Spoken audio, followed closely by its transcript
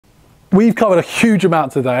we've covered a huge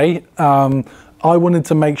amount today. I wanted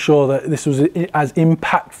to make sure that this was as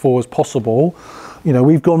impactful as possible. You know,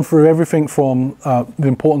 we've gone through everything from the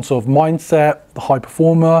importance of mindset, the high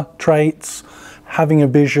performer traits, having a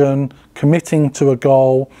vision, committing to a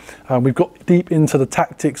goal. We've got deep into the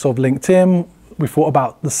tactics of LinkedIn. We thought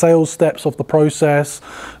about the sales steps of the process.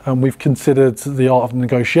 We've considered the art of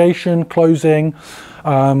negotiation, closing.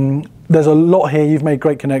 There's a lot here. You've made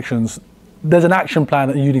great connections. There's an action plan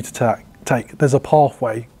that you need to take. There's a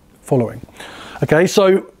pathway following. Okay,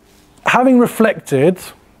 so having reflected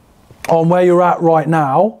on where you're at right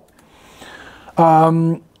now, I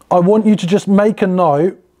want you to just make a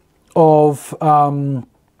note of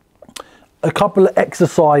a couple of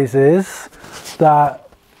exercises that,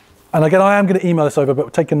 and again, I am going to email this over,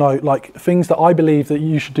 but take a note, like things that I believe that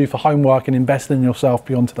you should do for homework and invest in yourself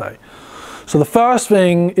beyond today. So the first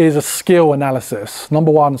thing is a skill analysis. Number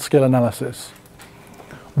one, skill analysis.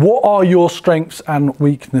 What are your strengths and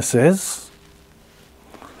weaknesses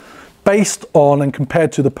based on and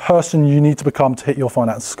compared to the person you need to become to hit your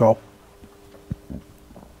finances goal?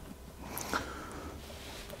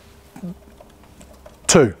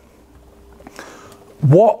 Two,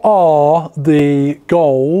 what are the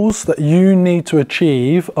goals that you need to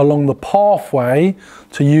achieve along the pathway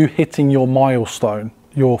to you hitting your milestone,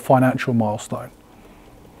 your financial milestone?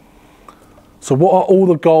 So what are all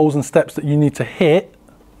the goals and steps that you need to hit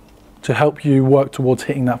to help you work towards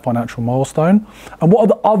hitting that financial milestone? And what are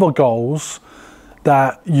the other goals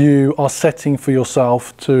that you are setting for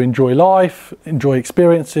yourself to enjoy life, enjoy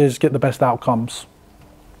experiences, get the best outcomes?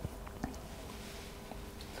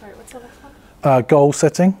 Sorry, what's the next one? Goal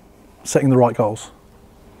setting, setting the right goals.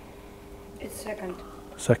 It's second.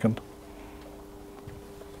 Second.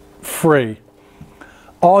 3,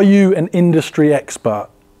 are you an industry expert?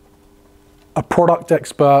 A product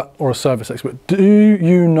expert or a service expert? Do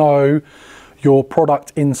you know your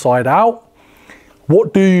product inside out?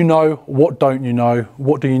 What do you know? What don't you know?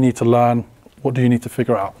 What do you need to learn? What do you need to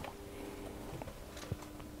figure out?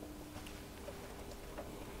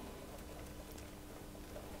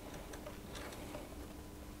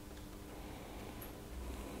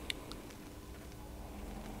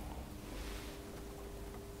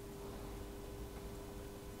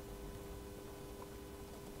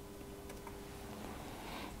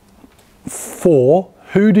 Four,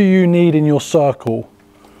 who do you need in your circle?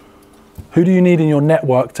 Who do you need in your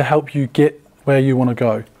network to help you get where you want to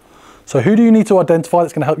go? So who do you need to identify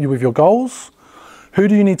that's going to help you with your goals? Who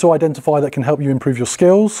do you need to identify that can help you improve your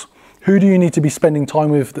skills? Who do you need to be spending time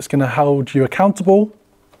with that's going to hold you accountable?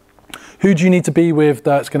 Who do you need to be with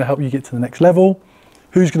that's going to help you get to the next level?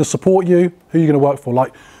 Who's going to support you? Who are you going to work for?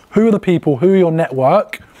 Like, who are the people, who are your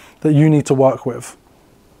network that you need to work with?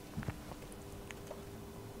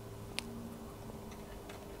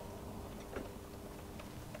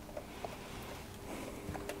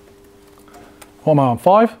 What am I on,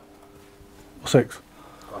 5 or 6?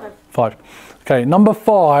 5. Okay, number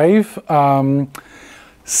 5,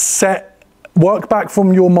 work back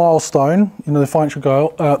from your milestone, you know, the financial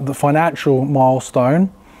goal, the financial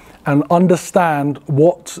milestone, and understand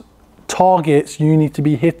what targets you need to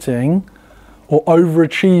be hitting or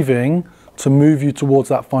overachieving to move you towards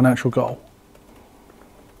that financial goal.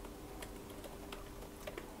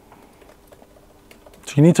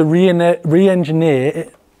 So you need to re-engineer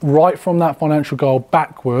it right from that financial goal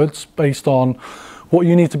backwards based on what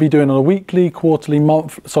you need to be doing on a weekly,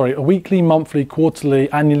 monthly,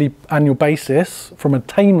 quarterly, annual basis from an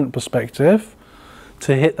attainment perspective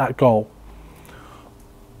to hit that goal.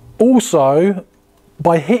 Also,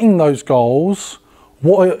 by hitting those goals,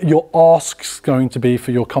 what are your asks going to be for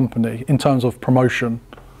your company in terms of promotion,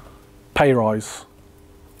 pay rise?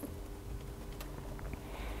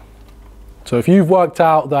 So if you've worked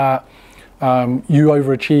out that you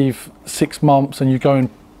overachieve 6 months and you go and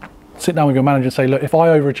sit down with your manager and say, look, if I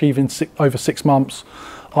overachieve in over 6 months,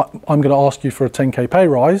 I'm going to ask you for a 10K pay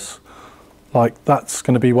rise. Like, that's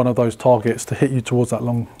going to be one of those targets to hit you towards that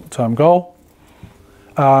long-term goal.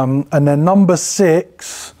 And then number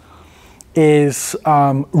 6 is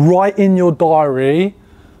write in your diary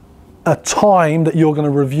a time that you're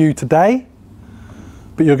going to review today,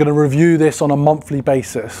 but you're going to review this on a monthly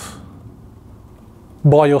basis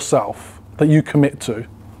by yourself, that you commit to.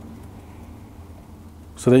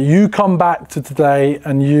 So that you come back to today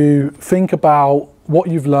and you think about what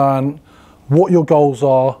you've learned, what your goals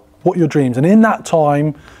are, what your dreams, and in that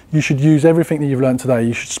time you should use everything that you've learned today.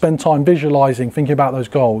 You should spend time visualizing, thinking about those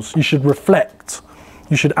goals. You should reflect,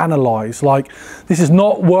 you should analyze. Like, this is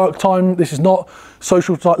not work time, this is not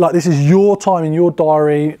social time, like this is your time in your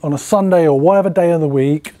diary on a Sunday or whatever day of the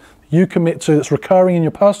week. you commit to, that's recurring in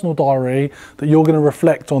your personal diary, that you're going to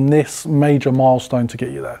reflect on this major milestone to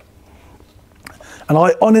get you there. And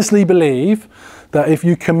I honestly believe that if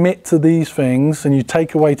you commit to these things and you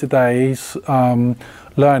take away today's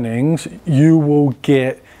learnings, you will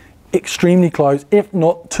get extremely close, if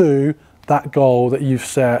not to that goal that you've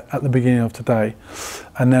set at the beginning of today.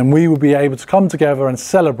 And then we will be able to come together and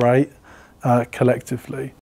celebrate collectively.